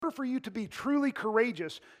for you to be truly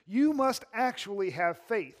courageous, you must actually have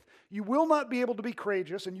faith. You will not be able to be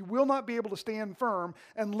courageous and you will not be able to stand firm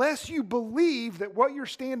unless you believe that what you're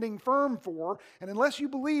standing firm for and unless you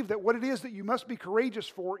believe that what it is that you must be courageous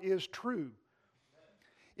for is true.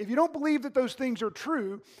 If you don't believe that those things are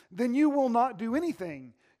true, then you will not do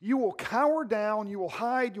anything. You will cower down, you will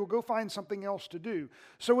hide, you'll go find something else to do.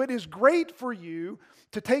 So it is great for you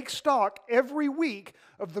to take stock every week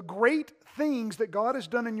of the great things that God has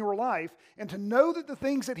done in your life and to know that the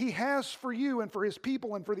things that He has for you and for His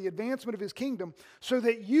people and for the advancement of His kingdom so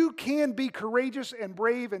that you can be courageous and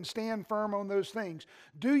brave and stand firm on those things.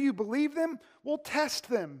 Do you believe them? Well, test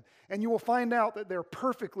them and you will find out that they're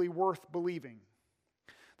perfectly worth believing.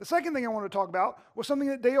 The second thing I want to talk about was something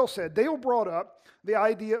that Dale said. Dale brought up the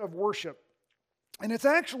idea of worship. And it's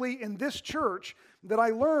actually in this church that I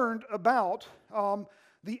learned about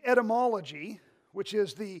the etymology, which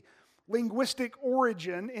is the linguistic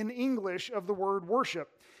origin in English of the word worship.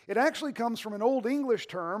 It actually comes from an Old English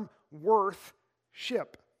term,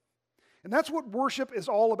 worth-ship. And that's what worship is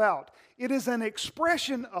all about. It is an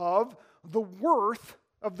expression of the worth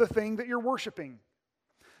of the thing that you're worshiping.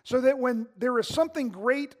 So that when there is something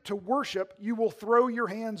great to worship, you will throw your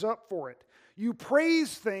hands up for it. You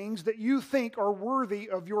praise things that you think are worthy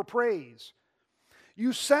of your praise.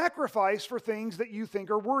 You sacrifice for things that you think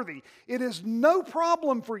are worthy. It is no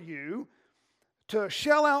problem for you to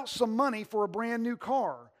shell out some money for a brand new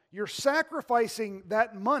car. You're sacrificing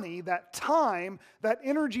that money, that time, that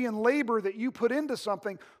energy and labor that you put into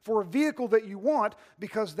something for a vehicle that you want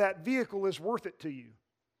because that vehicle is worth it to you.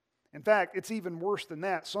 In fact, it's even worse than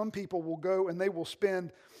that. Some people will go and they will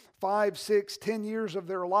spend 5, 6, 10 years of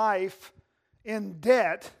their life in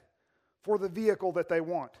debt for the vehicle that they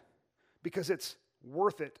want because it's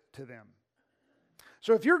worth it to them.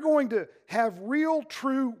 So if you're going to have real,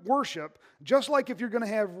 true worship, just like if you're going to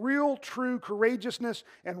have real, true courageousness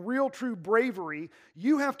and real, true bravery,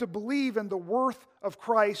 you have to believe in the worth of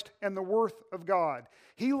Christ and the worth of God.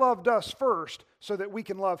 He loved us first so that we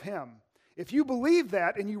can love Him. If you believe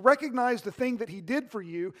that and you recognize the thing that He did for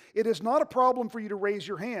you, it is not a problem for you to raise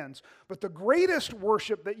your hands. But the greatest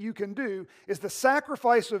worship that you can do is the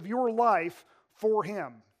sacrifice of your life for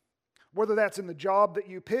Him. Whether that's in the job that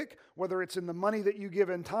you pick, whether it's in the money that you give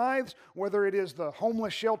in tithes, whether it is the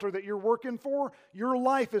homeless shelter that you're working for, your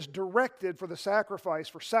life is directed for the sacrifice,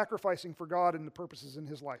 for sacrificing for God and the purposes in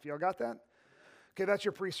His life. Y'all got that? Okay, that's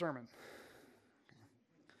your pre-sermon.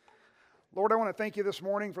 Lord, I want to thank you this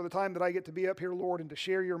morning for the time that I get to be up here, Lord, and to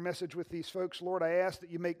share your message with these folks. Lord, I ask that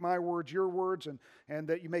you make my words your words and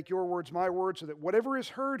that you make your words my words so that whatever is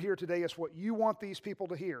heard here today is what you want these people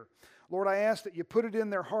to hear. Lord, I ask that you put it in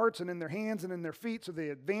their hearts and in their hands and in their feet so they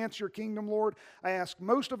advance your kingdom, Lord. I ask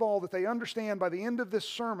most of all that they understand by the end of this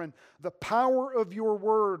sermon the power of your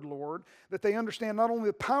word, Lord, that they understand not only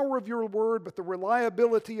the power of your word but the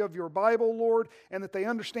reliability of your Bible, Lord, and that they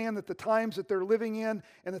understand that the times that they're living in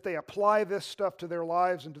and that they apply this stuff to their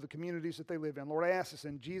lives and to the communities that they live in. Lord, I ask this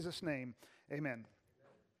in Jesus' name. Amen.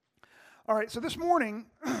 All right, so this morning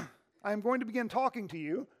I'm going to begin talking to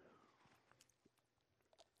you.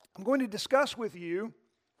 I'm going to discuss with you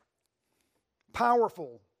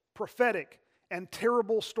powerful, prophetic, and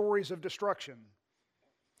terrible stories of destruction.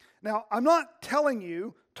 Now, I'm not talking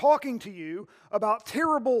to you about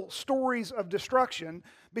terrible stories of destruction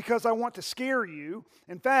because I want to scare you.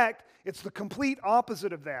 In fact, it's the complete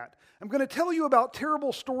opposite of that. I'm going to tell you about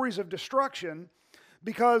terrible stories of destruction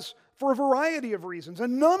because for a variety of reasons,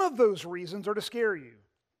 and none of those reasons are to scare you.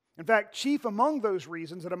 In fact, chief among those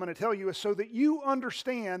reasons that I'm going to tell you is so that you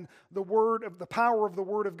understand the power of the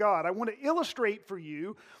Word of God. I want to illustrate for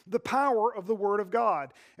you the power of the Word of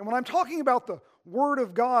God. And when I'm talking about the Word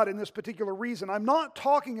of God in this particular reason, I'm not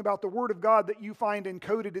talking about the Word of God that you find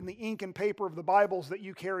encoded in the ink and paper of the Bibles that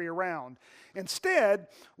you carry around. Instead,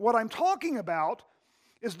 what I'm talking about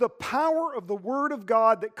is the power of the Word of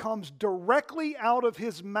God that comes directly out of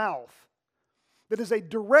His mouth. That is a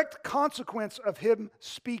direct consequence of Him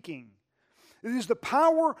speaking. It is the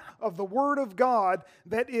power of the Word of God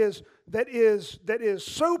that is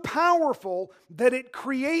so powerful that it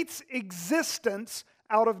creates existence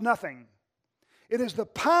out of nothing. It is the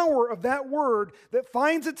power of that Word that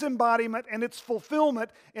finds its embodiment and its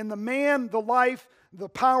fulfillment in the man, the life, the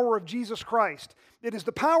power of Jesus Christ. It is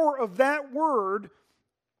the power of that Word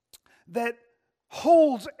that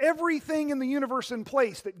holds everything in the universe in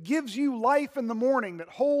place, that gives you life in the morning, that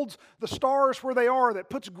holds the stars where they are, that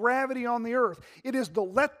puts gravity on the earth. It is the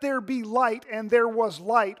let there be light and there was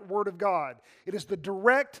light Word of God. It is the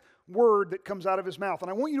direct word that comes out of his mouth. And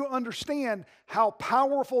I want you to understand how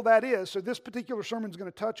powerful that is. So this particular sermon is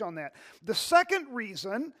going to touch on that. The second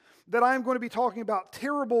reason that I'm going to be talking about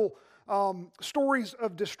terrible stories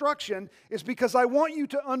of destruction is because I want you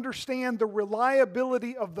to understand the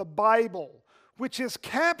reliability of the Bible, which has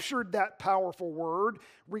captured that powerful word,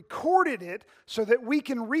 recorded it so that we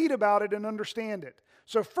can read about it and understand it.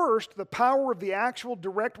 So first, the power of the actual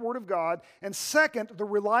direct Word of God, and second, the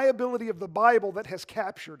reliability of the Bible that has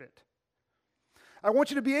captured it. I want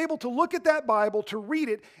you to be able to look at that Bible, to read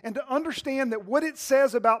it, and to understand that what it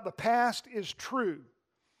says about the past is true.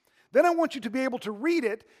 Then I want you to be able to read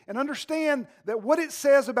it and understand that what it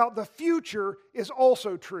says about the future is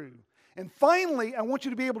also true. And finally, I want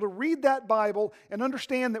you to be able to read that Bible and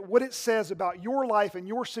understand that what it says about your life and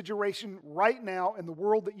your situation right now in the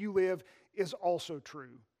world that you live is also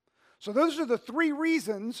true. So those are the three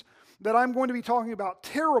reasons that I'm going to be talking about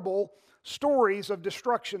terrible stories of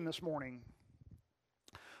destruction this morning.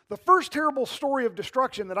 The first terrible story of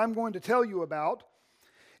destruction that I'm going to tell you about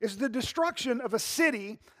is the destruction of a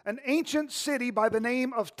city, an ancient city by the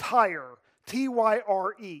name of Tyre,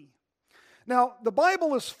 Tyre. Now, the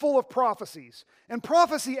Bible is full of prophecies, and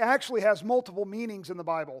prophecy actually has multiple meanings in the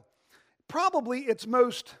Bible. Probably its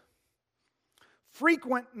most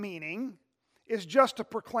frequent meaning is just to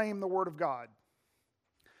proclaim the Word of God.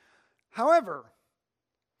 However,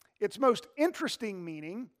 its most interesting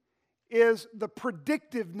meaning is the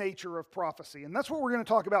predictive nature of prophecy. And that's what we're going to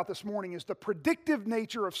talk about this morning, is the predictive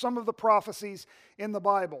nature of some of the prophecies in the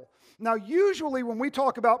Bible. Now, usually when we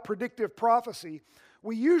talk about predictive prophecy,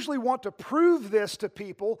 we usually want to prove this to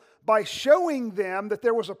people by showing them that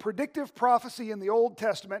there was a predictive prophecy in the Old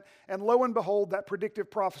Testament, and lo and behold, that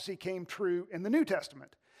predictive prophecy came true in the New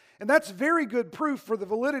Testament. And that's very good proof for the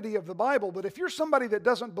validity of the Bible. But if you're somebody that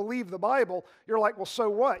doesn't believe the Bible, you're like, well, so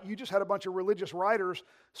what? You just had a bunch of religious writers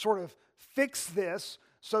sort of fix this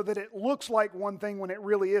so that it looks like one thing when it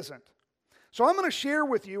really isn't. So I'm going to share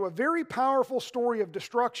with you a very powerful story of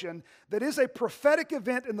destruction that is a prophetic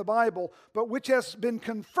event in the Bible, but which has been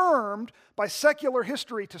confirmed by secular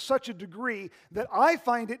history to such a degree that I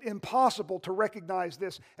find it impossible to recognize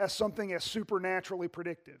this as something as supernaturally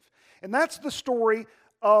predictive. And that's the story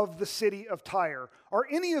of the city of Tyre. Are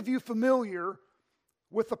any of you familiar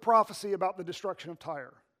with the prophecy about the destruction of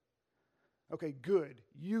Tyre? Okay, good.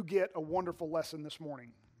 You get a wonderful lesson this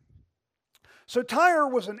morning. So Tyre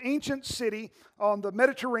was an ancient city on the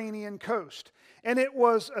Mediterranean coast, and it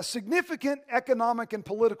was a significant economic and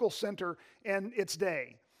political center in its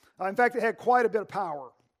day. In fact, it had quite a bit of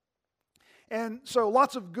power. And so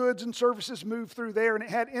lots of goods and services moved through there, and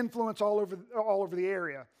it had influence all over the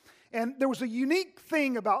area. And there was a unique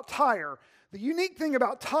thing about Tyre. The unique thing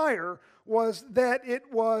about Tyre was that it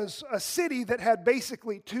was a city that had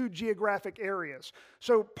basically two geographic areas.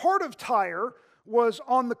 So part of Tyre was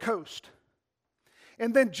on the coast.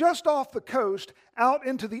 And then just off the coast, out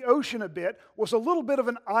into the ocean a bit, was a little bit of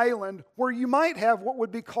an island where you might have what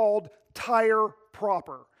would be called Tyre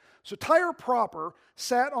proper. So Tyre proper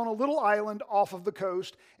sat on a little island off of the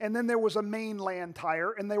coast, and then there was a mainland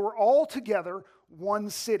Tyre, and they were all together one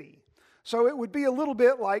city. So it would be a little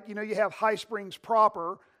bit like, you have High Springs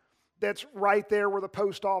proper, that's right there where the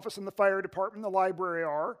post office and the fire department and the library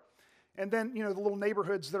are. And then, the little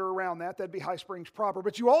neighborhoods that are around that'd be High Springs proper.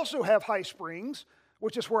 But you also have High Springs,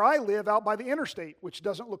 which is where I live, out by the interstate, which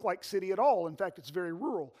doesn't look like city at all. In fact, it's very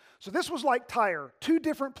rural. So this was like Tyre, two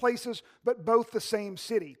different places, but both the same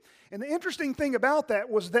city. And the interesting thing about that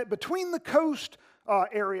was that between the coast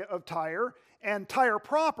area of Tyre and Tyre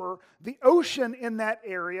proper, the ocean in that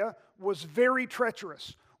area was very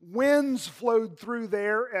treacherous. Winds flowed through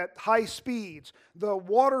there at high speeds. The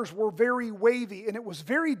waters were very wavy, and it was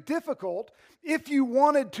very difficult if you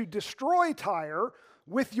wanted to destroy Tyre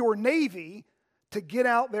with your navy to get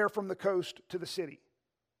out there from the coast to the city.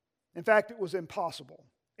 In fact, it was impossible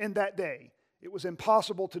in that day. It was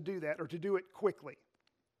impossible to do that or to do it quickly.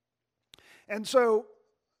 And so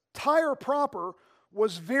Tyre proper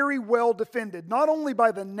was very well defended, not only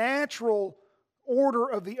by the natural order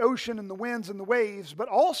of the ocean and the winds and the waves, but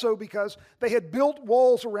also because they had built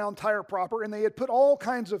walls around Tyre proper, and they had put all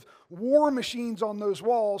kinds of war machines on those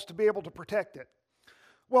walls to be able to protect it.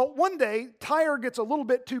 Well, one day, Tyre gets a little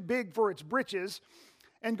bit too big for its britches,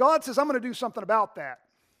 and God says, I'm going to do something about that.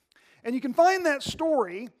 And you can find that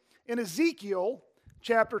story in Ezekiel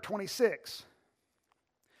chapter 26.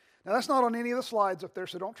 Now, that's not on any of the slides up there,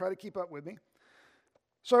 so don't try to keep up with me.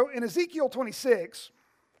 So in Ezekiel 26,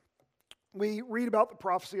 we read about the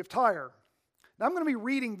prophecy of Tyre. Now, I'm going to be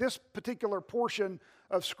reading this particular portion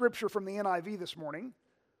of Scripture from the NIV this morning.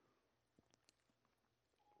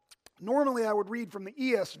 Normally I would read from the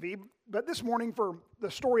ESV, but this morning for the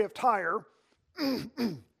story of Tyre, I'm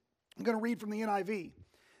going to read from the NIV.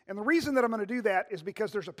 And the reason that I'm going to do that is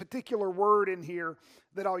because there's a particular word in here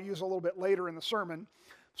that I'll use a little bit later in the sermon.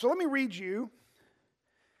 So let me read you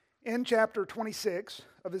in chapter 26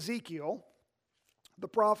 of Ezekiel, the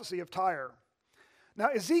prophecy of Tyre. Now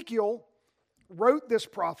Ezekiel wrote this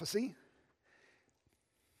prophecy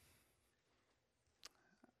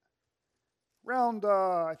around,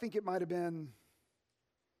 I think it might have been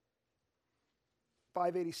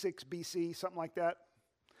 586 BC, something like that.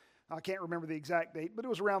 I can't remember the exact date, but it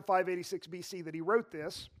was around 586 BC that he wrote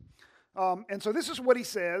this. And so this is what he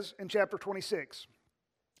says in chapter 26.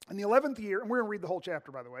 In the 11th year, and we're going to read the whole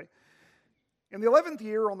chapter, by the way. In the 11th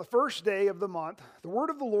year, on the first day of the month, the word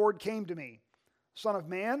of the Lord came to me, Son of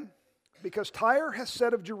man, because Tyre has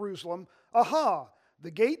said of Jerusalem, Aha,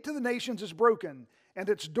 the gate to the nations is broken, and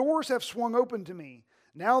its doors have swung open to me.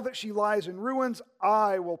 Now that she lies in ruins,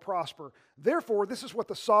 I will prosper. Therefore, this is what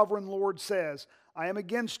the sovereign Lord says, I am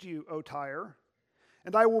against you, O Tyre,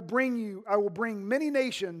 and I will bring many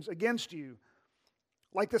nations against you,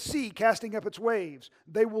 like the sea casting up its waves.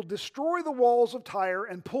 They will destroy the walls of Tyre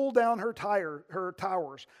and pull down her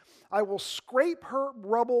towers. I will scrape her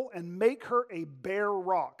rubble and make her a bare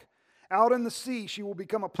rock. Out in the sea she will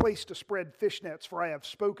become a place to spread fish nets, for I have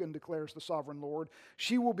spoken, declares the sovereign Lord.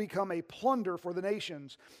 She will become a plunder for the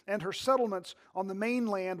nations, and her settlements on the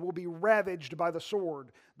mainland will be ravaged by the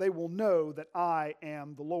sword. They will know that I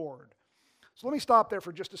am the Lord. So let me stop there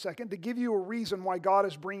for just a second to give you a reason why God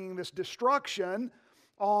is bringing this destruction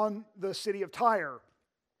on the city of Tyre.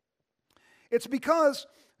 It's because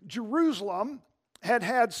Jerusalem had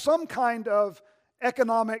had some kind of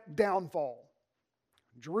economic downfall.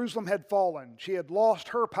 Jerusalem had fallen. She had lost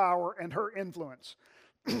her power and her influence.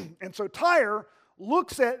 And so Tyre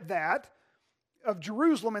looks at that of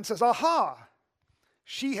Jerusalem and says, Aha,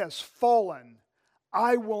 she has fallen.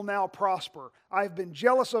 I will now prosper. I've been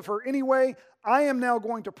jealous of her anyway. I am now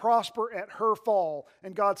going to prosper at her fall.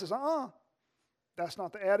 And God says, that's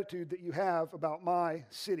not the attitude that you have about my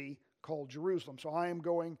city called Jerusalem. So I am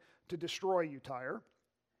going to destroy you, Tyre.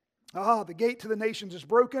 The gate to the nations is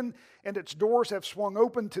broken, and its doors have swung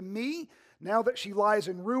open to me. Now that she lies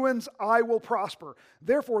in ruins, I will prosper.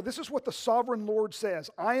 Therefore, this is what the sovereign Lord says.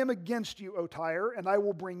 I am against you, O Tyre, and I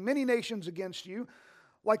will bring many nations against you.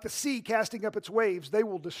 Like the sea casting up its waves, they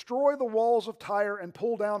will destroy the walls of Tyre and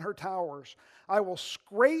pull down her towers. I will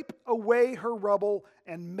scrape away her rubble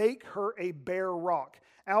and make her a bare rock.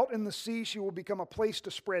 Out in the sea she will become a place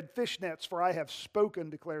to spread fish nets, for I have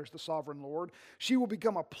spoken, declares the sovereign Lord. She will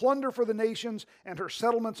become a plunder for the nations, and her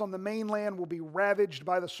settlements on the mainland will be ravaged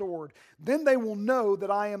by the sword. Then they will know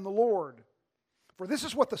that I am the Lord. For this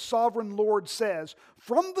is what the sovereign Lord says,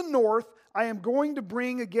 From the north I am going to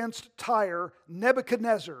bring against Tyre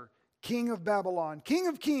Nebuchadnezzar, king of Babylon, king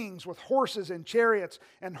of kings, with horses and chariots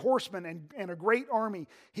and horsemen and a great army.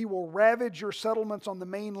 He will ravage your settlements on the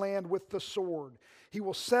mainland with the sword. He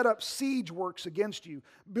will set up siege works against you,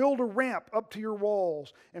 build a ramp up to your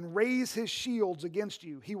walls, and raise his shields against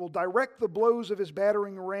you. He will direct the blows of his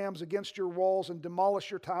battering rams against your walls and demolish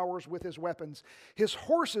your towers with his weapons. His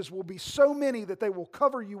horses will be so many that they will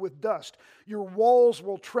cover you with dust. Your walls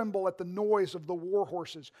will tremble at the noise of the war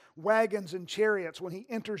horses, wagons and chariots when he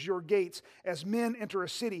enters your gates, as men enter a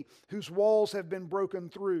city whose walls have been broken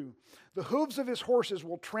through. The hooves of his horses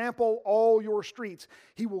will trample all your streets.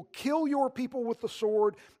 He will kill your people with the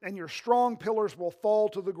sword, and your strong pillars will fall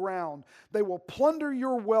to the ground. They will plunder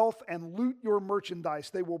your wealth and loot your merchandise.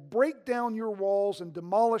 They will break down your walls and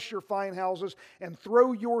demolish your fine houses and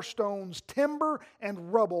throw your stones, timber,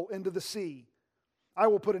 and rubble into the sea. I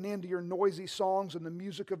will put an end to your noisy songs and the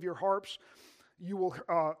music of your harps.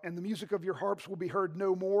 And the music of your harps will be heard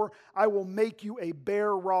no more. I will make you a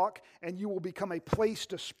bare rock, and you will become a place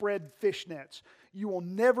to spread fish nets. You will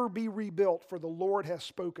never be rebuilt, for the Lord has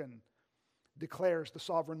spoken, declares the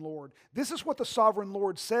sovereign Lord. This is what the sovereign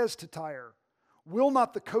Lord says to Tyre. Will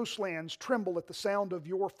not the coastlands tremble at the sound of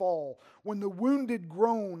your fall, when the wounded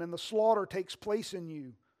groan and the slaughter takes place in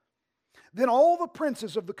you? Then all the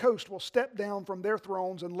princes of the coast will step down from their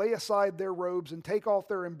thrones and lay aside their robes and take off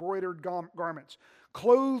their embroidered garments.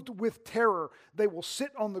 Clothed with terror, they will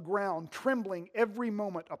sit on the ground, trembling every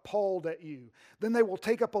moment, appalled at you. Then they will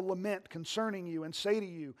take up a lament concerning you and say to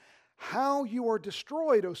you, How you are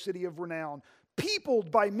destroyed, O city of renown, peopled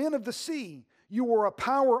by men of the sea. You were a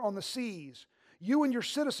power on the seas. You and your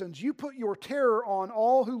citizens, you put your terror on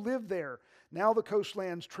all who live there. Now the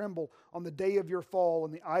coastlands tremble on the day of your fall,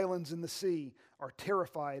 and the islands in the sea are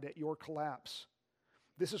terrified at your collapse.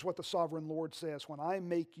 This is what the sovereign Lord says, when I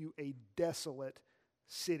make you a desolate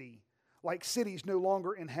city, like cities no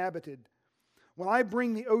longer inhabited. When I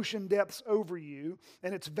bring the ocean depths over you,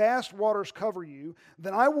 and its vast waters cover you,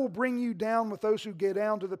 then I will bring you down with those who go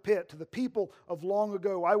down to the pit, to the people of long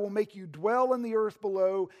ago. I will make you dwell in the earth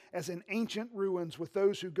below as in ancient ruins with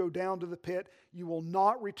those who go down to the pit. You will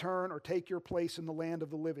not return or take your place in the land of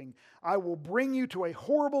the living. I will bring you to a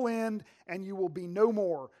horrible end, and you will be no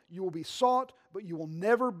more. You will be sought, but you will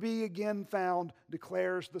never be again found,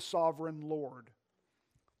 declares the sovereign Lord.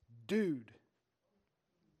 Dude.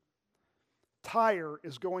 Tyre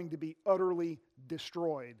is going to be utterly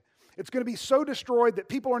destroyed. It's going to be so destroyed that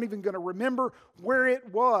people aren't even going to remember where it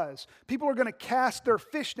was. People are going to cast their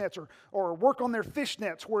fishnets or work on their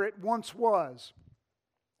fishnets where it once was.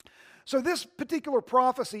 So this particular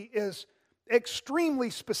prophecy is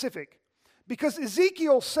extremely specific because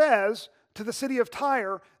Ezekiel says to the city of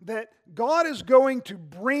Tyre that God is going to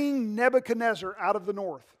bring Nebuchadnezzar out of the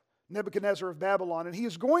north, Nebuchadnezzar of Babylon, and he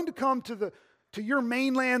is going to come to your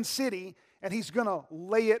mainland city, and he's going to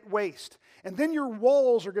lay it waste. And then your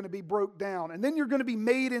walls are going to be broke down. And then you're going to be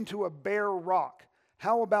made into a bare rock.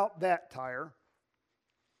 How about that, Tyre?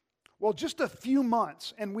 Well, just a few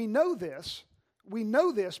months, and we know this. We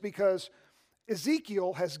know this because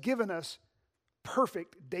Ezekiel has given us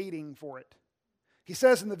perfect dating for it. He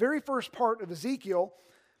says in the very first part of Ezekiel,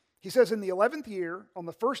 he says, in the 11th year, on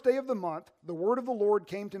the first day of the month, the word of the Lord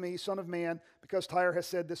came to me, Son of man, because Tyre has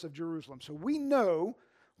said this of Jerusalem. So we know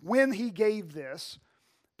when he gave this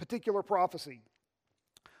particular prophecy.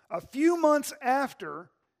 A few months after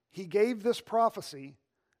he gave this prophecy,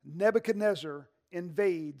 Nebuchadnezzar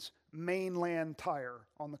invades mainland Tyre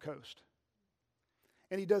on the coast.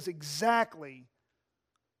 And he does exactly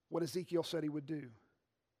what Ezekiel said he would do.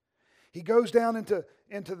 He goes down into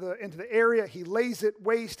the area, he lays it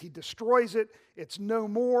waste, he destroys it, it's no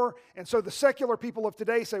more. And so the secular people of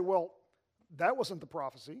today say, well, that wasn't the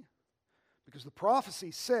prophecy. Because the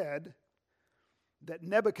prophecy said that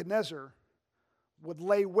Nebuchadnezzar would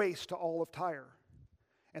lay waste to all of Tyre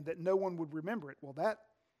and that no one would remember it. Well, that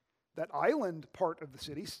island part of the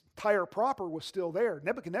city, Tyre proper, was still there.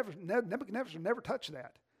 Nebuchadnezzar never touched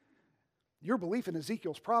that. Your belief in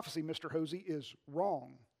Ezekiel's prophecy, Mr. Hosey, is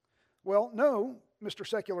wrong. Well, no, Mr.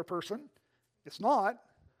 Secular person, it's not,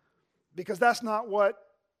 because that's not what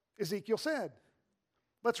Ezekiel said.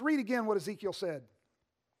 Let's read again what Ezekiel said.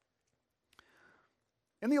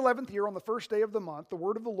 In the 11th year, on the first day of the month, the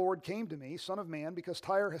word of the Lord came to me, Son of man, because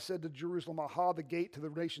Tyre has said to Jerusalem, Aha, the gate to the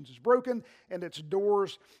nations is broken, and its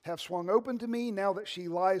doors have swung open to me. Now that she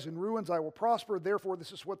lies in ruins, I will prosper. Therefore,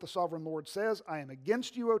 this is what the sovereign Lord says. I am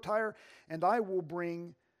against you, O Tyre, and I will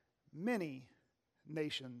bring many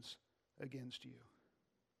nations against you.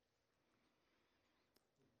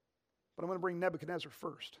 But I'm going to bring Nebuchadnezzar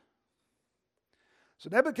first. So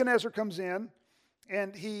Nebuchadnezzar comes in,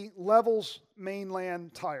 and he levels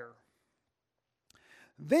mainland Tyre.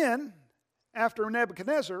 Then, after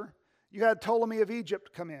Nebuchadnezzar, you had Ptolemy of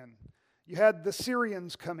Egypt come in. You had the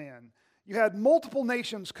Syrians come in. You had multiple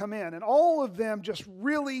nations come in, and all of them just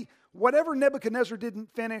really, whatever Nebuchadnezzar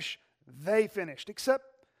didn't finish, they finished, except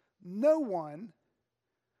no one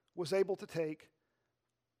was able to take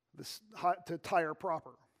this to Tyre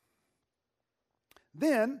proper.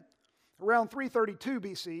 Then, around 332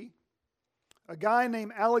 BC, a guy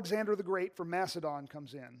named Alexander the Great from Macedon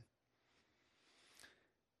comes in.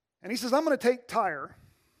 And he says, I'm going to take Tyre.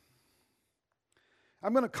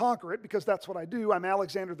 I'm going to conquer it because that's what I do. I'm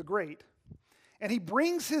Alexander the Great. And he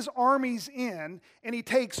brings his armies in, and he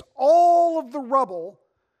takes all of the rubble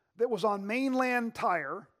that was on mainland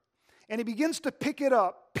Tyre, and he begins to pick it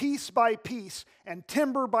up piece by piece and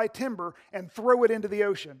timber by timber and throw it into the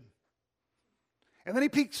ocean. And then he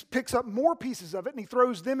picks up more pieces of it and he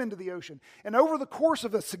throws them into the ocean. And over the course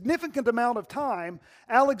of a significant amount of time,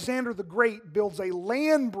 Alexander the Great builds a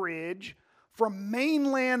land bridge from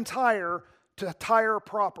mainland Tyre to Tyre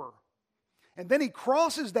proper. And then he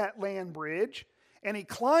crosses that land bridge and he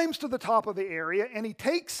climbs to the top of the area and he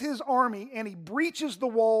takes his army and he breaches the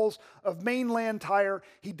walls of mainland Tyre.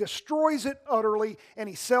 He destroys it utterly and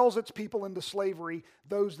he sells its people into slavery,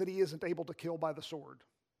 those that he isn't able to kill by the sword.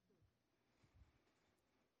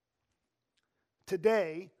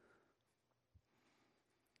 Today,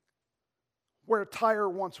 where Tyre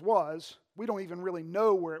once was, we don't even really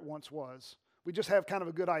know where it once was. We just have kind of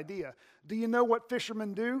a good idea. Do you know what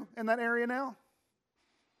fishermen do in that area now?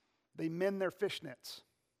 They mend their fish nets.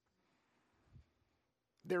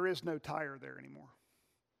 There is no Tyre there anymore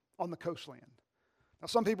on the coastland. Now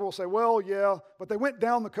some people will say, well, yeah, but they went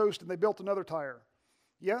down the coast and they built another Tyre.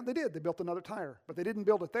 Yeah, they did. They built another Tyre, but they didn't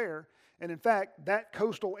build it there. And in fact, that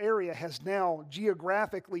coastal area has now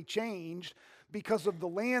geographically changed because of the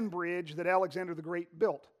land bridge that Alexander the Great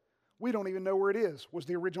built. We don't even know where it is. Was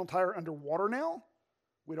the original Tyre underwater now?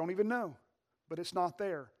 We don't even know, but it's not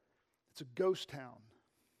there. It's a ghost town.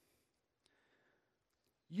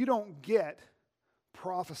 You don't get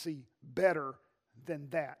prophecy better than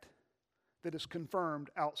that is confirmed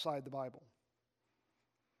outside the Bible.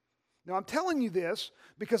 Now, I'm telling you this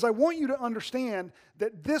because I want you to understand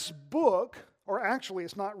that this book, or actually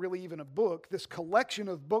it's not really even a book, this collection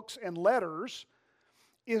of books and letters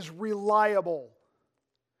is reliable.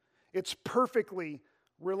 It's perfectly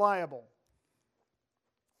reliable.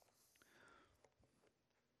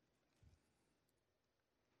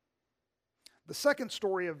 The second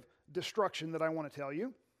story of destruction that I want to tell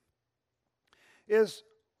you is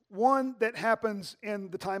one that happens in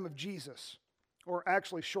the time of Jesus, or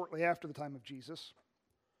actually shortly after the time of Jesus.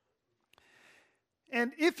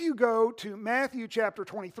 And if you go to Matthew chapter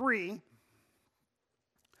 23,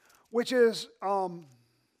 which is a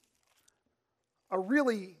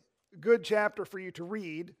really good chapter for you to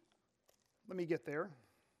read. Let me get there.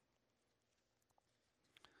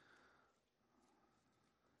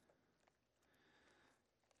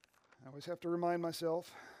 I always have to remind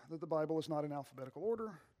myself that the Bible is not in alphabetical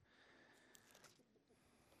order.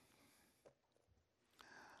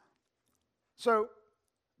 So,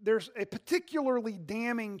 there's a particularly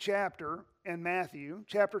damning chapter in Matthew,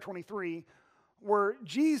 chapter 23, where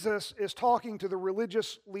Jesus is talking to the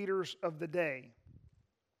religious leaders of the day.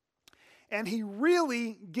 And he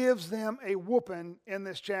really gives them a whooping in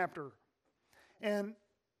this chapter. And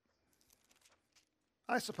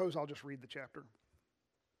I suppose I'll just read the chapter.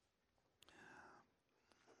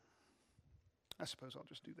 I suppose I'll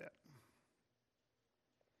just do that.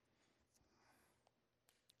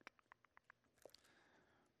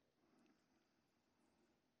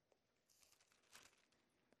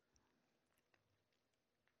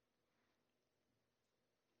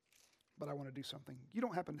 But I want to do something. You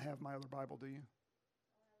don't happen to have my other Bible, do you?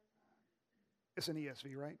 It's an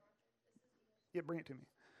ESV, right? Yeah, bring it to me.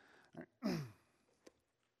 All right.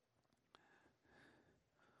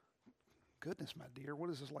 Goodness, my dear,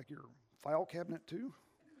 what is this, like your file cabinet too?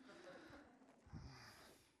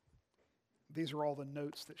 These are all the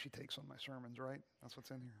notes that she takes on my sermons, right? That's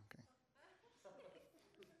what's in here, okay.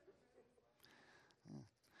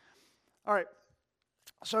 All right,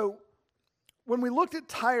 so when we looked at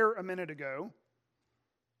Tyre a minute ago,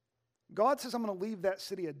 God says, I'm going to leave that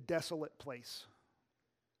city a desolate place.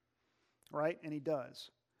 Right? And he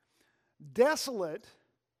does. Desolate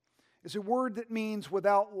is a word that means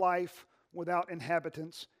without life, without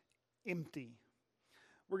inhabitants, empty.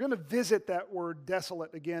 We're going to visit that word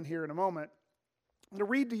desolate again here in a moment. I'm going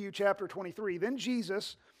to read to you chapter 23. Then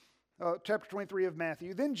Jesus, chapter 23 of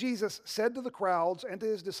Matthew, then Jesus said to the crowds and to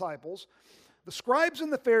his disciples, the scribes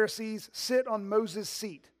and the Pharisees sit on Moses'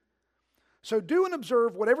 seat. So do and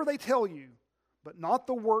observe whatever they tell you, but not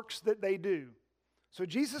the works that they do. So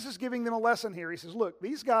Jesus is giving them a lesson here. He says, look,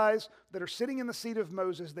 these guys that are sitting in the seat of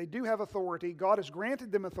Moses, they do have authority. God has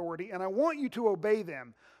granted them authority, and I want you to obey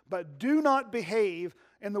them, but do not behave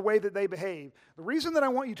in the way that they behave. The reason that I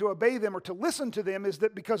want you to obey them or to listen to them is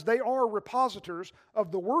that because they are repositors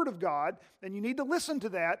of the Word of God, and you need to listen to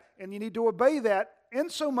that, and you need to obey that in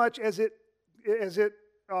so much as it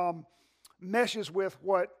meshes with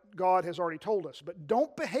what God has already told us. But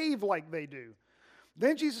don't behave like they do.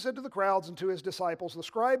 Then Jesus said to the crowds and to his disciples, the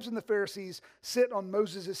scribes and the Pharisees sit on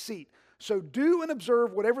Moses' seat. So do and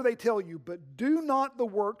observe whatever they tell you, but do not the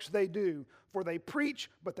works they do. For they preach,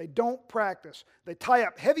 but they don't practice. They tie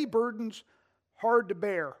up heavy burdens, hard to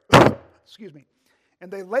bear. Excuse me.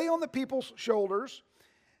 And they lay on the people's shoulders,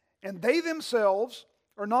 and they themselves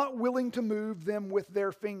are not willing to move them with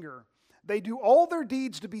their finger. They do all their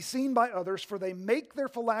deeds to be seen by others, for they make their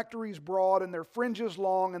phylacteries broad and their fringes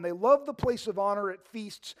long, and they love the place of honor at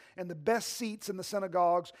feasts and the best seats in the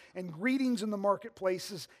synagogues and greetings in the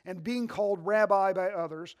marketplaces and being called rabbi by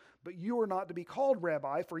others. But you are not to be called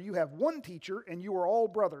rabbi, for you have one teacher and you are all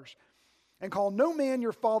brothers. And call no man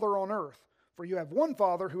your father on earth, for you have one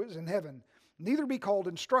Father who is in heaven. Neither be called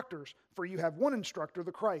instructors, for you have one instructor,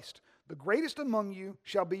 the Christ. The greatest among you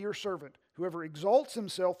shall be your servant. Whoever exalts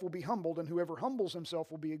himself will be humbled, and whoever humbles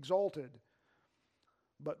himself will be exalted.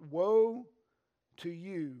 But woe to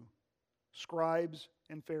you, scribes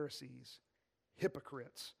and Pharisees,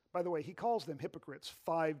 hypocrites. By the way, he calls them hypocrites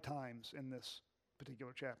 5 times in this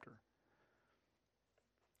particular chapter.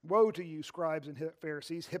 Woe to you, scribes and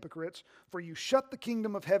Pharisees, hypocrites, for you shut the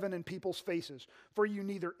kingdom of heaven in people's faces. For you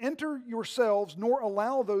neither enter yourselves nor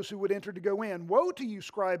allow those who would enter to go in. Woe to you,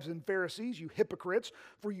 scribes and Pharisees, you hypocrites,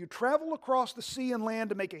 for you travel across the sea and land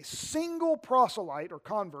to make a single proselyte or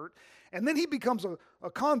convert, and then he becomes a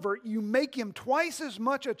convert. You make him twice as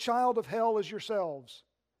much a child of hell as yourselves.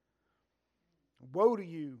 Woe to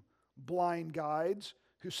you, blind guides,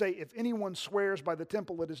 who say, if anyone swears by the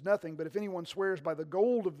temple, it is nothing, but if anyone swears by the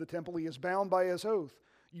gold of the temple, he is bound by his oath.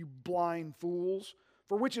 You blind fools!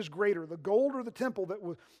 For which is greater, the gold or the temple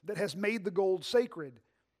that has made the gold sacred?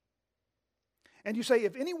 And you say,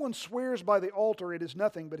 if anyone swears by the altar, it is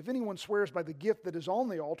nothing, but if anyone swears by the gift that is on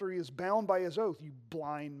the altar, he is bound by his oath. You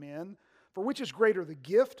blind men! For which is greater, the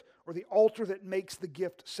gift or the altar that makes the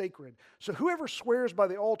gift sacred? So whoever swears by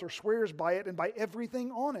the altar swears by it and by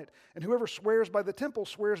everything on it. And whoever swears by the temple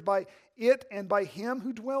swears by it and by him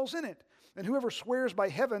who dwells in it. And whoever swears by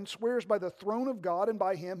heaven swears by the throne of God and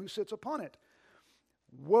by him who sits upon it.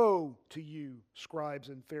 Woe to you, scribes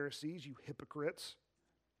and Pharisees, you hypocrites!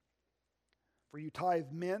 For you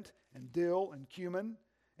tithe mint and dill and cumin,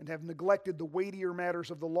 and have neglected the weightier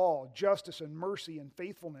matters of the law, justice and mercy and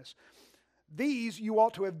faithfulness. These you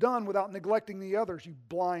ought to have done without neglecting the others, you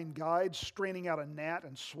blind guides, straining out a gnat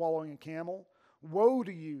and swallowing a camel. Woe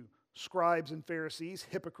to you, scribes and Pharisees,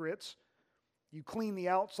 hypocrites! You clean the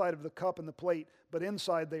outside of the cup and the plate, but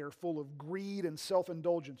inside they are full of greed and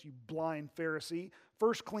self-indulgence, you blind Pharisee.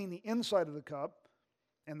 First clean the inside of the cup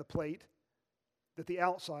and the plate, that the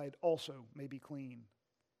outside also may be clean.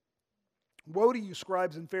 Woe to you,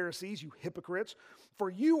 scribes and Pharisees, you hypocrites, for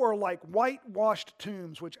you are like whitewashed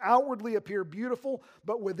tombs, which outwardly appear beautiful,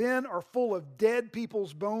 but within are full of dead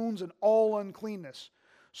people's bones and all uncleanness.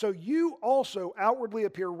 So you also outwardly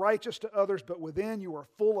appear righteous to others, but within you are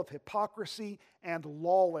full of hypocrisy and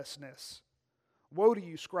lawlessness. Woe to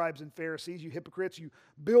you, scribes and Pharisees, you hypocrites! You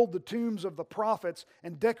build the tombs of the prophets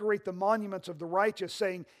and decorate the monuments of the righteous,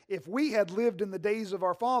 saying, if we had lived in the days of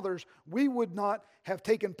our fathers, we would not have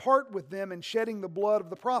taken part with them in shedding the blood of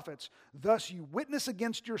the prophets. Thus you witness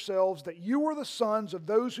against yourselves that you are the sons of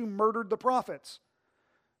those who murdered the prophets.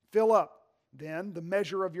 Fill up, then, the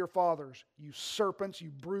measure of your fathers, you serpents,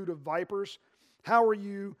 you brood of vipers. How are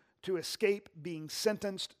you to escape being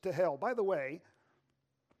sentenced to hell? By the way,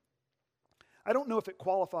 I don't know if it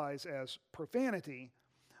qualifies as profanity,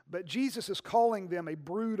 but Jesus is calling them a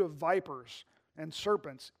brood of vipers and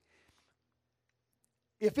serpents.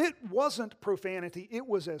 If it wasn't profanity, it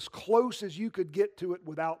was as close as you could get to it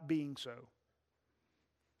without being so.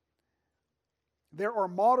 There are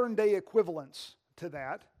modern day equivalents to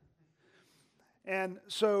that. And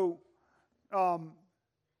so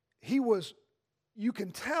you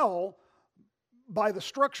can tell by the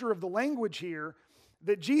structure of the language here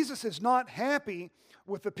that Jesus is not happy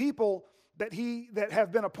with the people that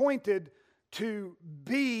have been appointed to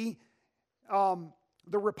be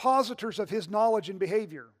the repositors of his knowledge and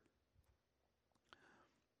behavior.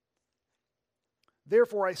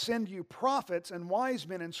 Therefore I send you prophets and wise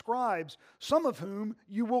men and scribes, some of whom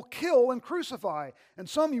you will kill and crucify, and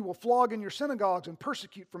some you will flog in your synagogues and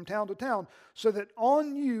persecute from town to town, so that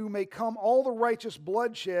on you may come all the righteous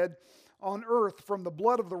bloodshed on earth, from the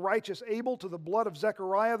blood of the righteous Abel to the blood of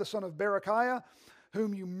Zechariah the son of Berechiah,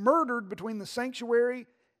 whom you murdered between the sanctuary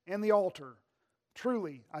and the altar.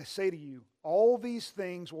 Truly, I say to you, all these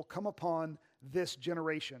things will come upon this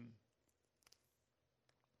generation.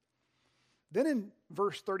 Then in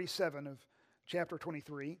verse 37 of chapter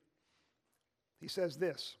 23, he says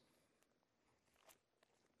this.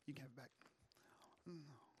 You can have it back.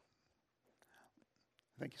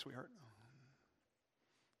 Thank you, sweetheart.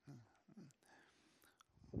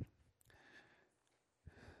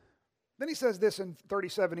 Then he says this in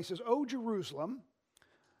 37. He says, O Jerusalem,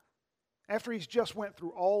 after he's just went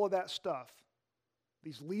through all of that stuff,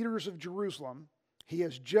 these leaders of Jerusalem, he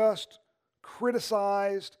has just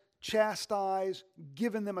criticized, chastised,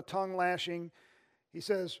 given them a tongue lashing. He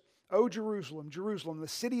says, O Jerusalem, Jerusalem, the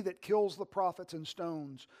city that kills the prophets and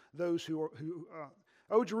stones those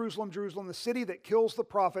O Jerusalem, Jerusalem, the city that kills the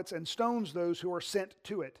prophets and stones those who are sent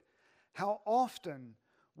to it. How often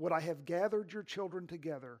would I have gathered your children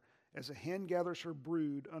together as a hen gathers her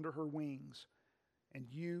brood under her wings, and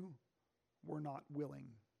you were not willing.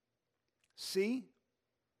 See,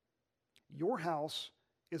 your house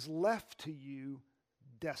is left to you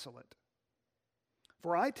desolate.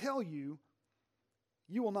 For I tell you,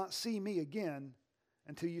 you will not see me again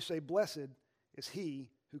until you say, blessed is he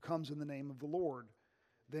who comes in the name of the Lord.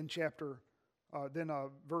 Then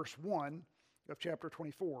verse 1 of chapter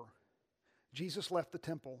 24. Jesus left the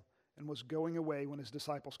temple and was going away when his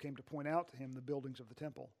disciples came to point out to him the buildings of the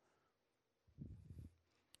temple.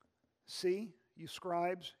 See, you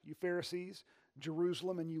scribes, you Pharisees,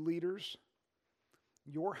 Jerusalem and you leaders,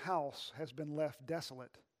 your house has been left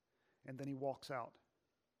desolate. And then he walks out.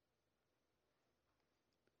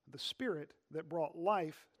 The Spirit that brought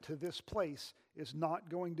life to this place is not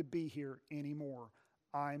going to be here anymore.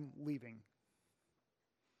 I'm leaving.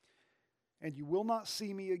 And you will not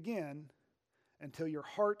see me again until your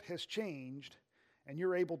heart has changed and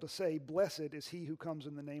you're able to say, "Blessed is he who comes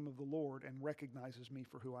in the name of the Lord and recognizes me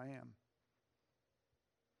for who I am."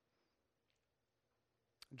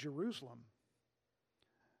 Jerusalem,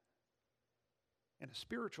 in a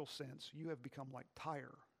spiritual sense, you have become like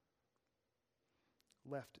Tyre,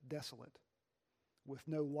 left desolate, with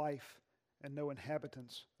no life and no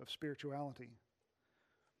inhabitants of spirituality.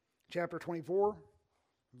 Chapter 24,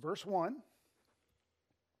 verse 1.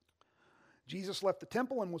 Jesus left the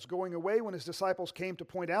temple and was going away when his disciples came to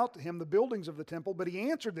point out to him the buildings of the temple, but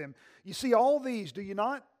he answered them, "You see all these, do you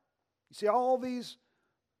not? You see all these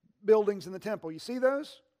buildings in the temple. You see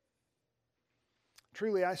those?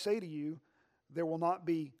 Truly I say to you, there will not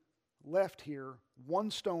be left here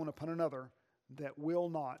one stone upon another that will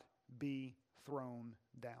not be thrown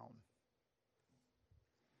down."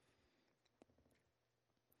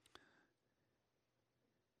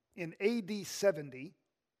 In AD 70,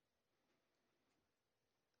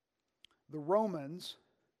 the Romans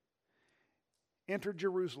entered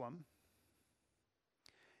Jerusalem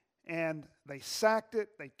and they sacked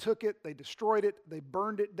it, they took it, they destroyed it, they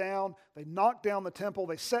burned it down, they knocked down the temple,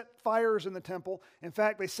 they set fires in the temple. In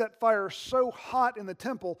fact, they set fires so hot in the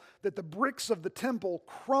temple that the bricks of the temple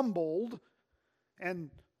crumbled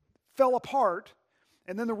and fell apart.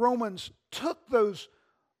 And then the Romans took those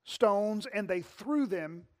stones and they threw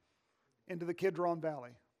them into the Kidron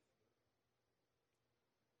Valley.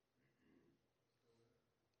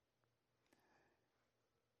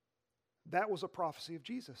 That was a prophecy of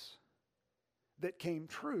Jesus that came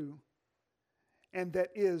true and that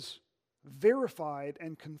is verified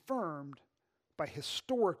and confirmed by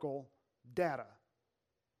historical data.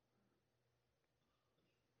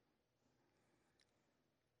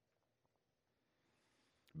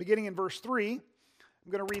 Beginning in verse 3,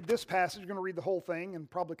 I'm going to read this passage. I'm going to read the whole thing and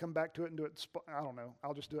probably come back to it and do it. I don't know.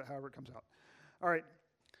 I'll just do it however it comes out. All right.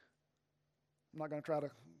 I'm not going to try to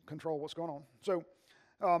control what's going on. So,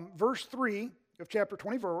 verse 3 of chapter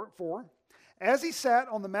 24, as he sat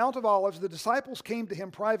on the Mount of Olives, the disciples came to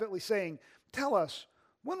him privately saying, "Tell us,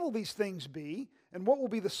 when will these things be? And what will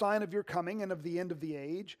be the sign of your coming and of the end of the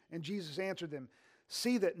age?" And Jesus answered them,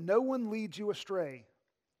 "See that no one leads you astray.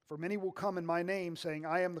 For many will come in my name, saying,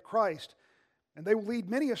 'I am the Christ,' and they will lead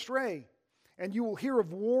many astray. And you will hear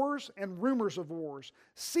of wars and rumors of wars.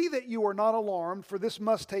 See that you are not alarmed, for this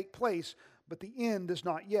must take place, but the end is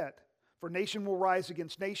not yet. For nation will rise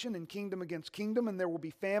against nation and kingdom against kingdom, and there will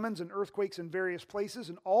be famines and earthquakes in various places,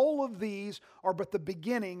 and all of these are but the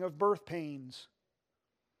beginning of birth pains.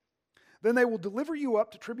 Then they will deliver you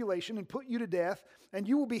up to tribulation and put you to death, and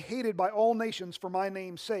you will be hated by all nations for my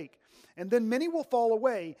name's sake. And then many will fall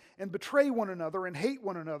away and betray one another and hate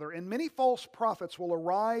one another, and many false prophets will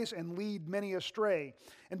arise and lead many astray.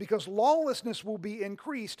 And because lawlessness will be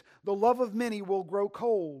increased, the love of many will grow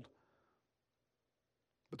cold.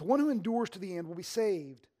 But the one who endures to the end will be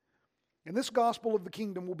saved. And this gospel of the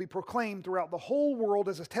kingdom will be proclaimed throughout the whole world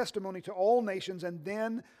as a testimony to all nations, and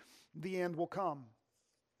then the end will come."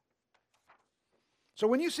 So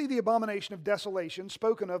when you see the abomination of desolation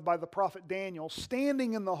spoken of by the prophet Daniel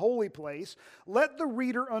standing in the holy place, let the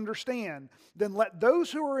reader understand. Then let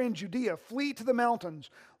those who are in Judea flee to the mountains.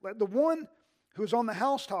 Let the one who is on the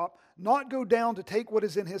housetop not go down to take what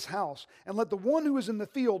is in his house. And let the one who is in the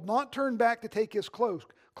field not turn back to take his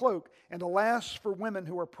cloak. And alas for women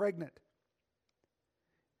who are pregnant,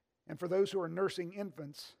 and for those who are nursing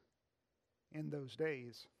infants in those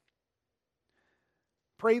days.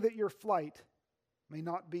 Pray that your flight may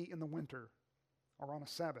not be in the winter or on a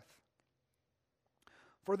Sabbath.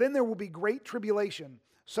 For then there will be great tribulation,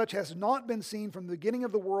 such has not been seen from the beginning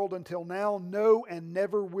of the world until now, no, and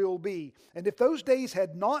never will be. And if those days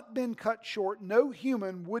had not been cut short, no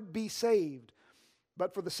human would be saved.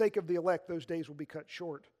 But for the sake of the elect, those days will be cut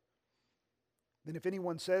short. Then if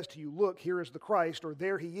anyone says to you, "Look, here is the Christ," or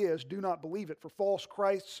 "There he is," do not believe it. For false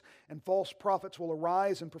Christs and false prophets will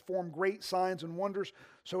arise and perform great signs and wonders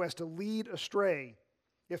so as to lead astray,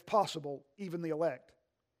 if possible, even the elect.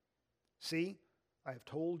 See, I have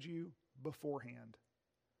told you beforehand.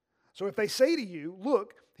 So if they say to you,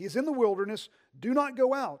 "Look, he is in the wilderness," do not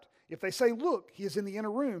go out. If they say, 'Look, he is in the inner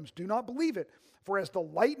rooms,' do not believe it. For as the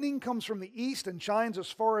lightning comes from the east and shines as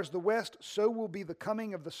far as the west, so will be the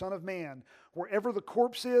coming of the Son of Man. Wherever the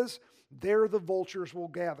corpse is, there the vultures will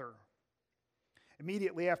gather."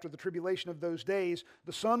 Immediately after the tribulation of those days,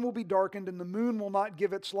 the sun will be darkened, and the moon will not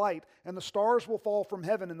give its light, and the stars will fall from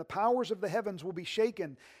heaven, and the powers of the heavens will be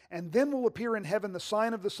shaken. And then will appear in heaven the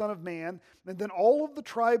sign of the Son of Man, and then all of the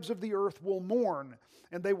tribes of the earth will mourn,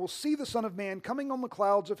 and they will see the Son of Man coming on the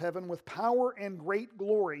clouds of heaven with power and great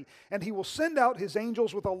glory. And he will send out his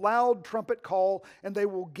angels with a loud trumpet call, and they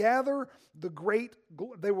will gather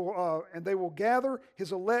they will gather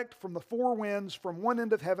his elect from the four winds, from one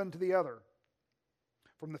end of heaven to the other.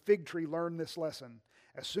 From the fig tree, learn this lesson.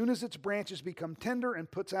 As soon as its branches become tender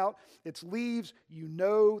and puts out its leaves, you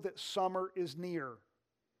know that summer is near.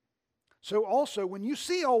 So also, when you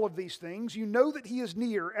see all of these things, you know that he is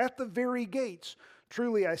near at the very gates.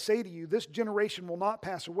 Truly, I say to you, this generation will not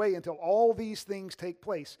pass away until all these things take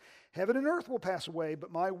place. Heaven and earth will pass away,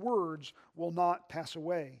 but my words will not pass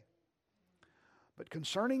away. But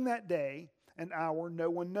concerning that day and hour,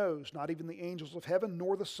 no one knows, not even the angels of heaven,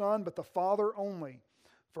 nor the Son, but the Father only.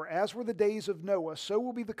 For as were the days of Noah, so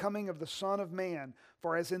will be the coming of the Son of Man.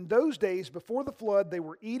 For as in those days before the flood, they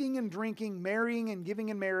were eating and drinking, marrying and giving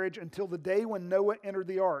in marriage until the day when Noah entered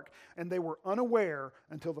the ark, and they were unaware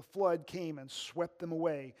until the flood came and swept them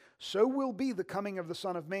away. So will be the coming of the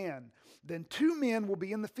Son of Man. Then two men will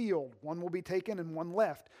be in the field, one will be taken and one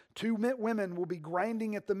left. Two women will be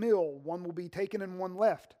grinding at the mill, one will be taken and one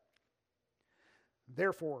left.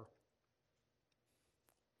 Therefore,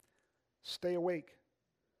 stay awake,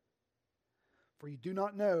 for you do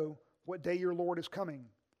not know what day your Lord is coming.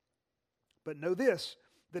 But know this,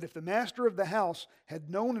 that if the master of the house had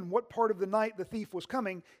known in what part of the night the thief was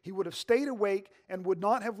coming, he would have stayed awake and would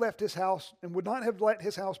not have left his house and would not have let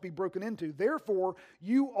his house be broken into. Therefore,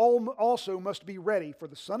 you all also must be ready, for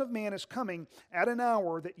the Son of Man is coming at an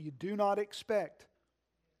hour that you do not expect.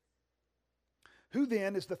 Who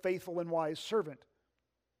then is the faithful and wise servant,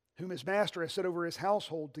 whom his master has set over his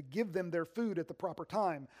household to give them their food at the proper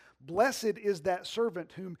time? Blessed is that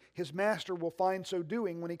servant whom his master will find so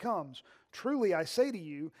doing when he comes. Truly, I say to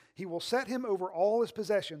you, he will set him over all his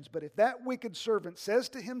possessions. But if that wicked servant says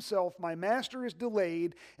to himself, my master is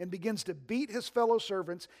delayed, and begins to beat his fellow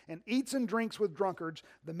servants and eats and drinks with drunkards,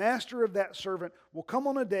 the master of that servant will come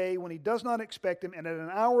on a day when he does not expect him, and at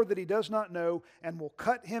an hour that he does not know, and will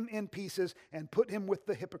cut him in pieces and put him with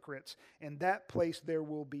the hypocrites. In that place there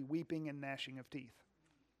will be weeping and gnashing of teeth.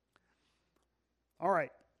 All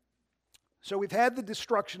right. So we've had the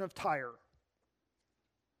destruction of Tyre.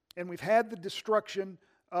 And we've had the destruction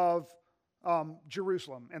of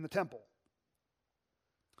Jerusalem and the temple.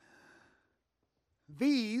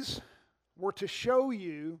 These were to show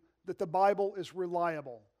you that the Bible is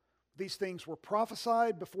reliable. These things were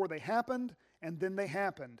prophesied before they happened, and then they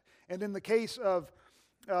happened. And in the case of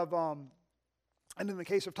Tyre,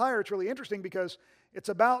 it's really interesting because it's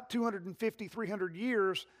about 250, 300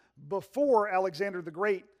 years before Alexander the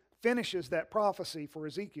Great finishes that prophecy for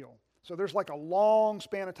Ezekiel. So there's like a long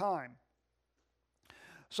span of time.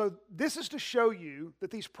 So this is to show you that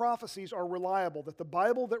these prophecies are reliable, that the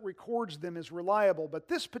Bible that records them is reliable. But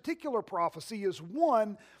this particular prophecy is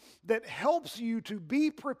one that helps you to be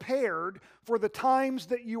prepared for the times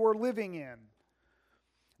that you are living in.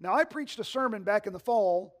 Now, I preached a sermon back in the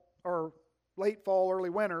fall, or late fall, early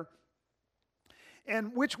winter,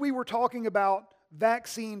 in which we were talking about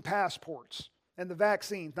vaccine passports and the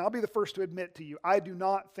vaccines. Now, I'll be the first to admit to you, I do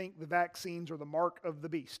not think the vaccines are the mark of the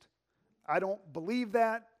beast. I don't believe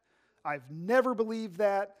that. I've never believed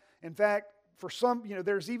that. In fact, for some,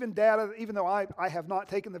 there's even data, even though I have not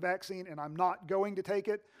taken the vaccine and I'm not going to take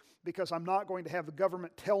it because I'm not going to have the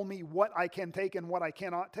government tell me what I can take and what I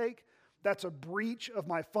cannot take. That's a breach of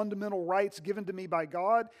my fundamental rights given to me by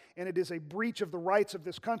God, and it is a breach of the rights of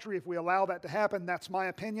this country if we allow that to happen. That's my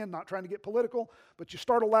opinion, not trying to get political, but you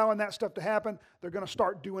start allowing that stuff to happen, they're going to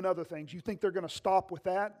start doing other things. You think they're going to stop with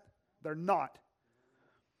that? They're not.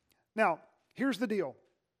 Now, here's the deal.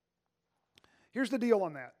 Here's the deal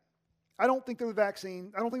on that. I don't think the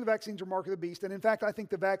vaccines are mark of the beast, and in fact, I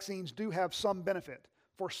think the vaccines do have some benefit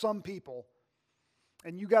for some people.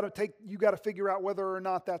 And you got to figure out whether or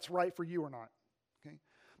not that's right for you or not. Okay?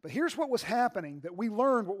 But here's what was happening, that we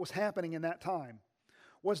learned what was happening in that time,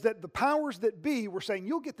 was that the powers that be were saying,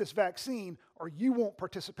 you'll get this vaccine or you won't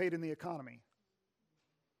participate in the economy.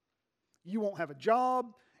 You won't have a job.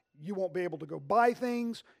 You won't be able to go buy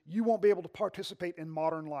things. You won't be able to participate in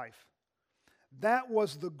modern life. That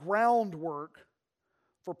was the groundwork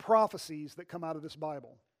for prophecies that come out of this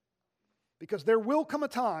Bible. Because there will come a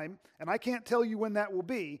time, and I can't tell you when that will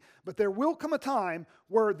be, but there will come a time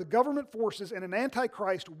where the government forces and an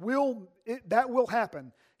antichrist that will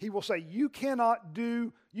happen. He will say, you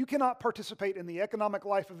cannot participate in the economic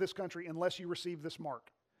life of this country unless you receive this mark,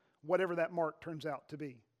 whatever that mark turns out to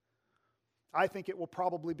be. I think it will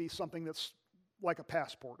probably be something that's like a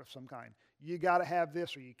passport of some kind. You got to have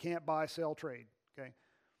this or you can't buy, sell, trade. Okay?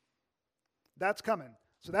 That's coming.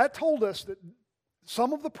 So that told us that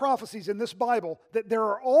some of the prophecies in this Bible, that there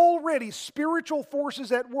are already spiritual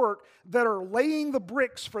forces at work that are laying the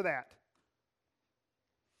bricks for that.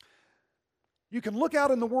 You can look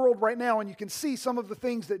out in the world right now and you can see some of the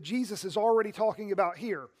things that Jesus is already talking about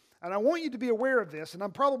here. And I want you to be aware of this, and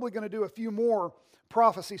I'm probably going to do a few more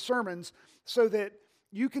prophecy sermons so that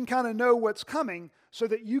you can kind of know what's coming, so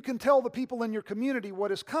that you can tell the people in your community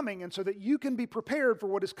what is coming, and so that you can be prepared for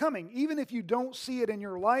what is coming. Even if you don't see it in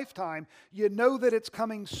your lifetime, you know that it's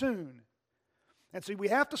coming soon. And so we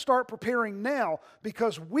have to start preparing now,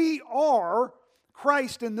 because we are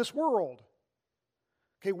Christ in this world.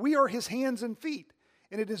 Okay, we are His hands and feet.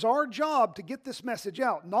 And it is our job to get this message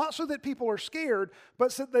out, not so that people are scared,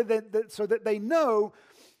 but so that they know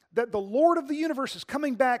that the Lord of the universe is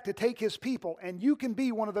coming back to take His people, and you can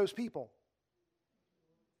be one of those people.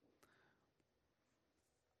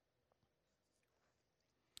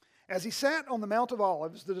 As He sat on the Mount of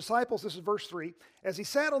Olives, the disciples, this is verse 3, as He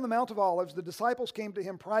sat on the Mount of Olives, the disciples came to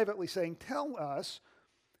Him privately saying, "Tell us,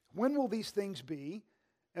 when will these things be,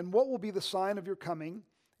 and what will be the sign of your coming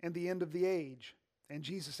and the end of the age?" And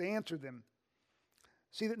Jesus answered them,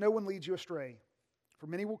 "See that no one leads you astray. For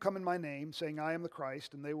many will come in my name, saying, 'I am the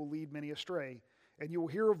Christ,' and they will lead many astray. And you will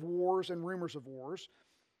hear of wars and rumors of wars.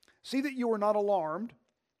 See that you are not alarmed,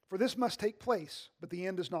 for this must take place, but the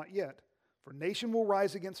end is not yet. For nation will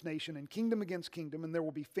rise against nation, and kingdom against kingdom, and there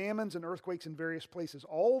will be famines and earthquakes in various places.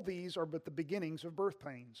 All these are but the beginnings of birth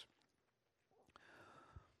pains."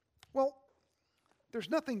 Well, there's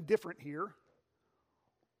nothing different here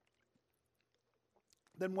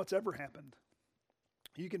than what's ever happened.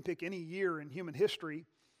 You can pick any year in human history.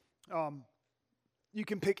 You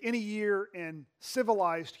can pick any year in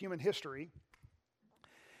civilized human history,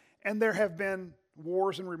 and there have been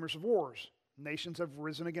wars and rumors of wars. Nations have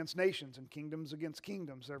risen against nations and kingdoms against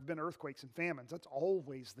kingdoms. There have been earthquakes and famines. That's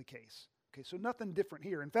always the case. Okay, so nothing different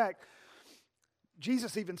here. In fact,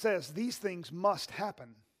 Jesus even says these things must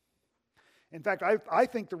happen. In fact, I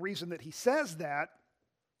think the reason that He says that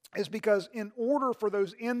is because in order for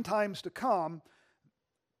those end times to come,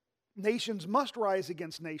 nations must rise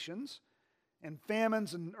against nations, and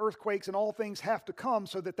famines and earthquakes and all things have to come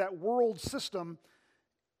so that that world system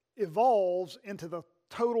evolves into the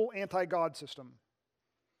total anti-God system.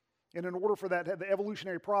 And in order for that, the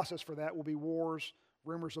evolutionary process for that will be wars,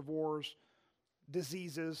 rumors of wars,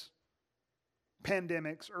 diseases,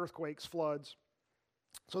 pandemics, earthquakes, floods.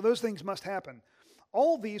 So those things must happen.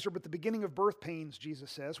 All these are but the beginning of birth pains,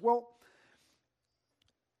 Jesus says. Well,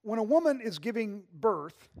 when a woman is giving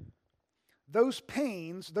birth, those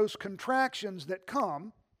pains, those contractions that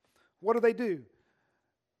come, what do?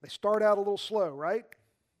 They start out a little slow, right?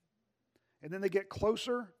 And then they get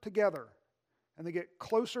closer together, and they get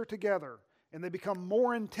closer together, and they become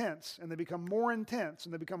more intense, and they become more intense,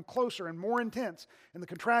 and they become closer and more intense, and the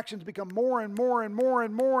contractions become more and more and more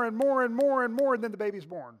and more and more and more and more, and then the baby's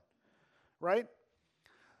born, right?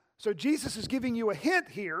 So Jesus is giving you a hint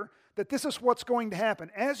here that this is what's going to happen.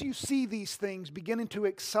 As you see these things beginning to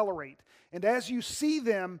accelerate, and as you see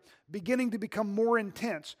them beginning to become more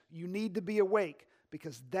intense, you need to be awake,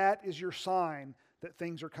 because that is your sign that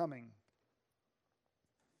things are coming.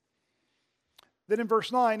 Then in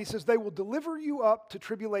verse 9, He says, "They will deliver you up to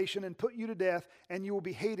tribulation and put you to death, and you will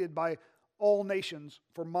be hated by all nations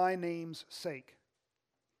for my name's sake."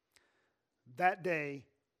 That day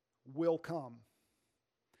will come.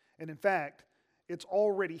 And in fact, it's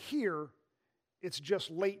already here. It's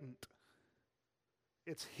just latent.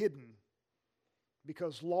 It's hidden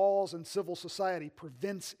because laws and civil society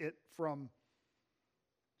prevents it from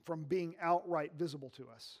being outright visible to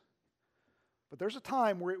us. But there's a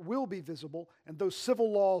time where it will be visible, and those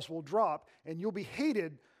civil laws will drop, and you'll be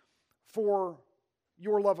hated for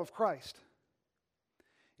your love of Christ.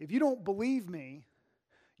 If you don't believe me,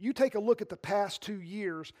 you take a look at the past 2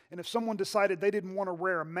 years, and if someone decided they didn't want to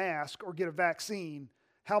wear a mask or get a vaccine,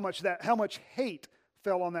 how much hate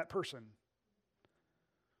fell on that person.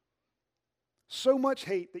 So much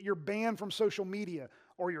hate that you're banned from social media,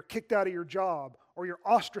 or you're kicked out of your job, or you're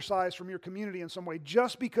ostracized from your community in some way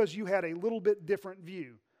just because you had a little bit different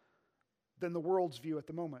view than the world's view at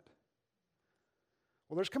the moment.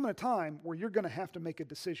 Well, there's coming a time where you're going to have to make a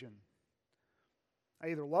decision. I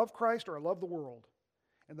either love Christ or I love the world.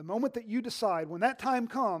 And the moment that you decide, when that time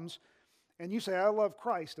comes, and you say, I love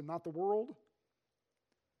Christ and not the world,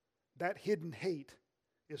 that hidden hate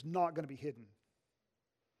is not going to be hidden.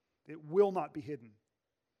 It will not be hidden.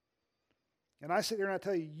 And I sit there and I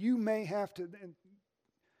tell you, you may have to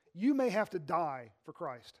die for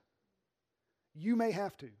Christ. You may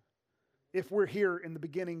have to, if we're here in the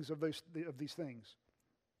beginnings of these things.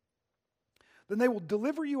 Then they will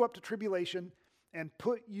deliver you up to tribulation and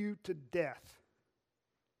put you to death.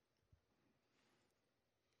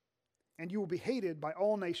 And you will be hated by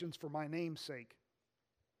all nations for my name's sake.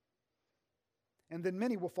 And then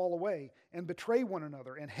many will fall away and betray one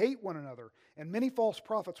another and hate one another. And many false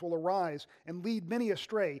prophets will arise and lead many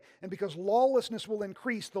astray. And because lawlessness will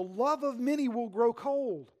increase, the love of many will grow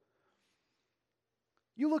cold.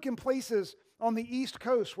 You look in places on the East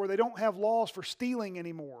Coast where they don't have laws for stealing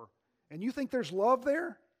anymore, and you think there's love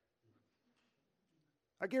there?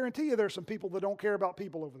 I guarantee you there's some people that don't care about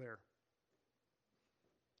people over there.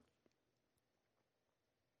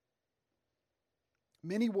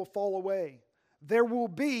 Many will fall away. There will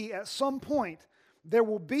be, at some point, there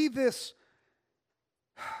will be this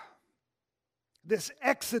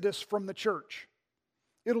exodus from the church.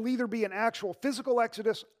 It'll either be an actual physical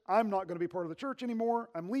exodus, I'm not going to be part of the church anymore,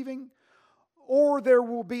 I'm leaving, or there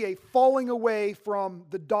will be a falling away from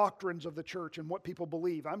the doctrines of the church and what people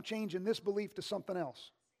believe. I'm changing this belief to something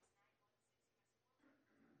else.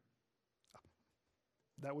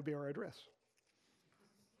 That would be our address.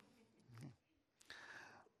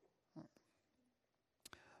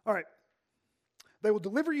 All right. They will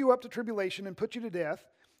deliver you up to tribulation and put you to death,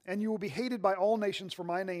 and you will be hated by all nations for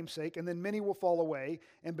my name's sake, and then many will fall away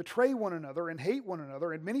and betray one another and hate one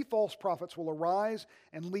another, and many false prophets will arise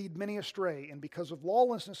and lead many astray, and because of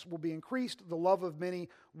lawlessness will be increased, the love of many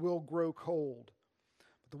will grow cold.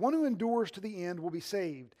 But the one who endures to the end will be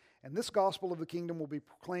saved, and this gospel of the kingdom will be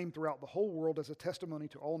proclaimed throughout the whole world as a testimony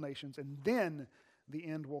to all nations, and then the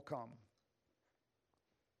end will come.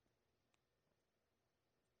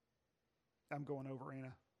 I'm going over,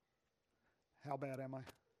 Anna. How bad am I?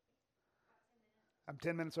 I'm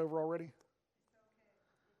 10 minutes over already?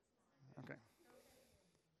 Okay.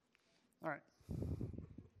 All right.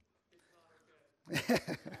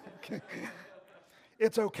 Okay.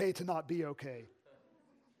 It's okay to not be okay.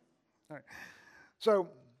 All right. So,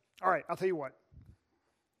 all right, I'll tell you what.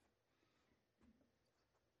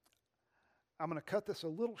 I'm going to cut this a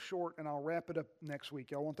little short and I'll wrap it up next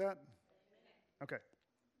week. Y'all want that? Okay.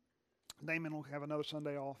 Damon will have another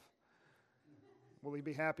Sunday off. Will he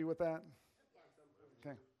be happy with that?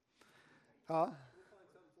 Okay.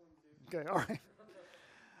 Okay, all right.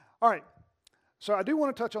 All right. So I do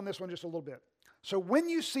want to touch on this one just a little bit. So when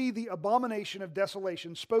you see the abomination of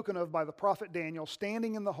desolation spoken of by the prophet Daniel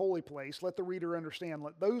standing in the holy place, let the reader understand,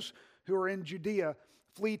 let those who are in Judea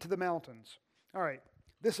flee to the mountains. All right.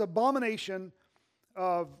 This abomination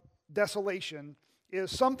of desolation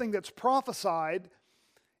is something that's prophesied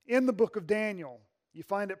in the book of Daniel. You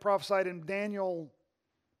find it prophesied in Daniel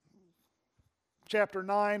chapter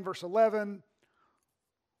 9, verse 11,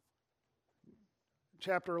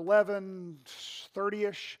 chapter 11,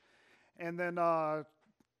 30-ish, and then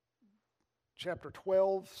chapter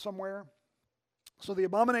 12 somewhere. So the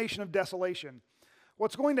abomination of desolation.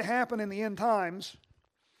 What's going to happen in the end times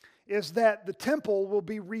is that the temple will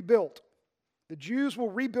be rebuilt. The Jews will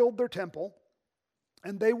rebuild their temple,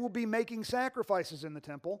 and they will be making sacrifices in the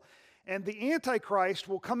temple, and the Antichrist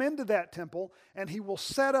will come into that temple, and he will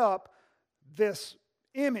set up this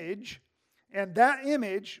image, and that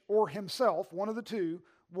image, or himself, one of the two,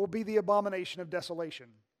 will be the abomination of desolation.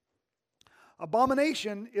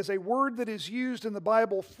 Abomination is a word that is used in the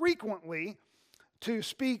Bible frequently to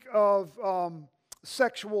speak of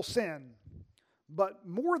sexual sin. But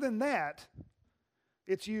more than that,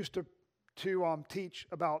 it's used to teach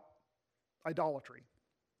about idolatry.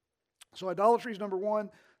 So idolatry is number one,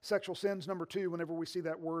 sexual sin's number two whenever we see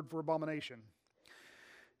that word for abomination.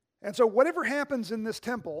 And so whatever happens in this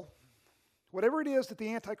temple, whatever it is that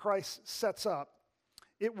the Antichrist sets up,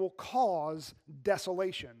 it will cause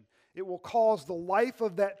desolation. It will cause the life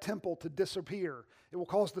of that temple to disappear. It will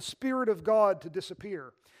cause the Spirit of God to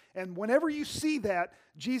disappear. And whenever you see that,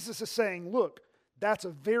 Jesus is saying, look, that's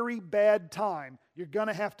a very bad time. You're going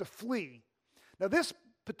to have to flee. Now this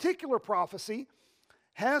particular prophecy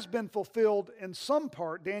has been fulfilled in some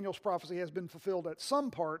part. Daniel's prophecy has been fulfilled at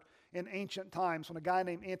some part in ancient times when a guy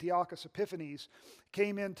named Antiochus Epiphanes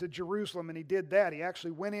came into Jerusalem, and he did that. He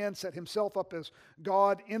actually went in, set himself up as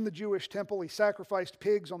God in the Jewish temple. He sacrificed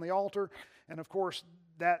pigs on the altar, and of course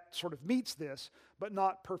that sort of meets this, but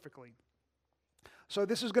not perfectly. So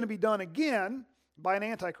this is going to be done again by an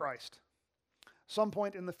antichrist some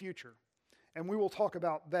point in the future. And we will talk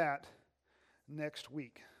about that next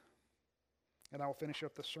week. And I will finish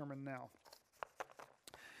up the sermon now.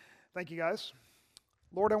 Thank you, guys.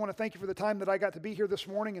 Lord, I want to thank you for the time that I got to be here this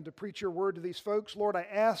morning and to preach your word to these folks. Lord, I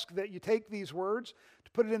ask that you take these words,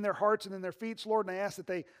 to put it in their hearts and in their feet, Lord, and I ask that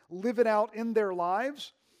they live it out in their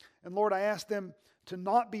lives. And Lord, I ask them to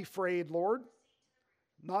not be afraid, Lord,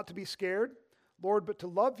 not to be scared, Lord, but to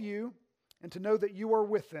love you and to know that you are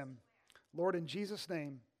with them. Lord, in Jesus'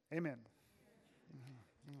 name, amen.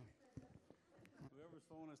 Whoever's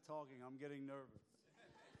phone is talking, I'm getting nervous.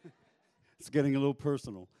 It's getting a little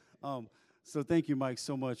personal. So thank you, Mike,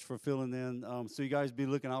 so much for filling in. So you guys be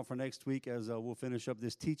looking out for next week as we'll finish up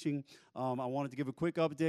this teaching. I wanted to give a quick update.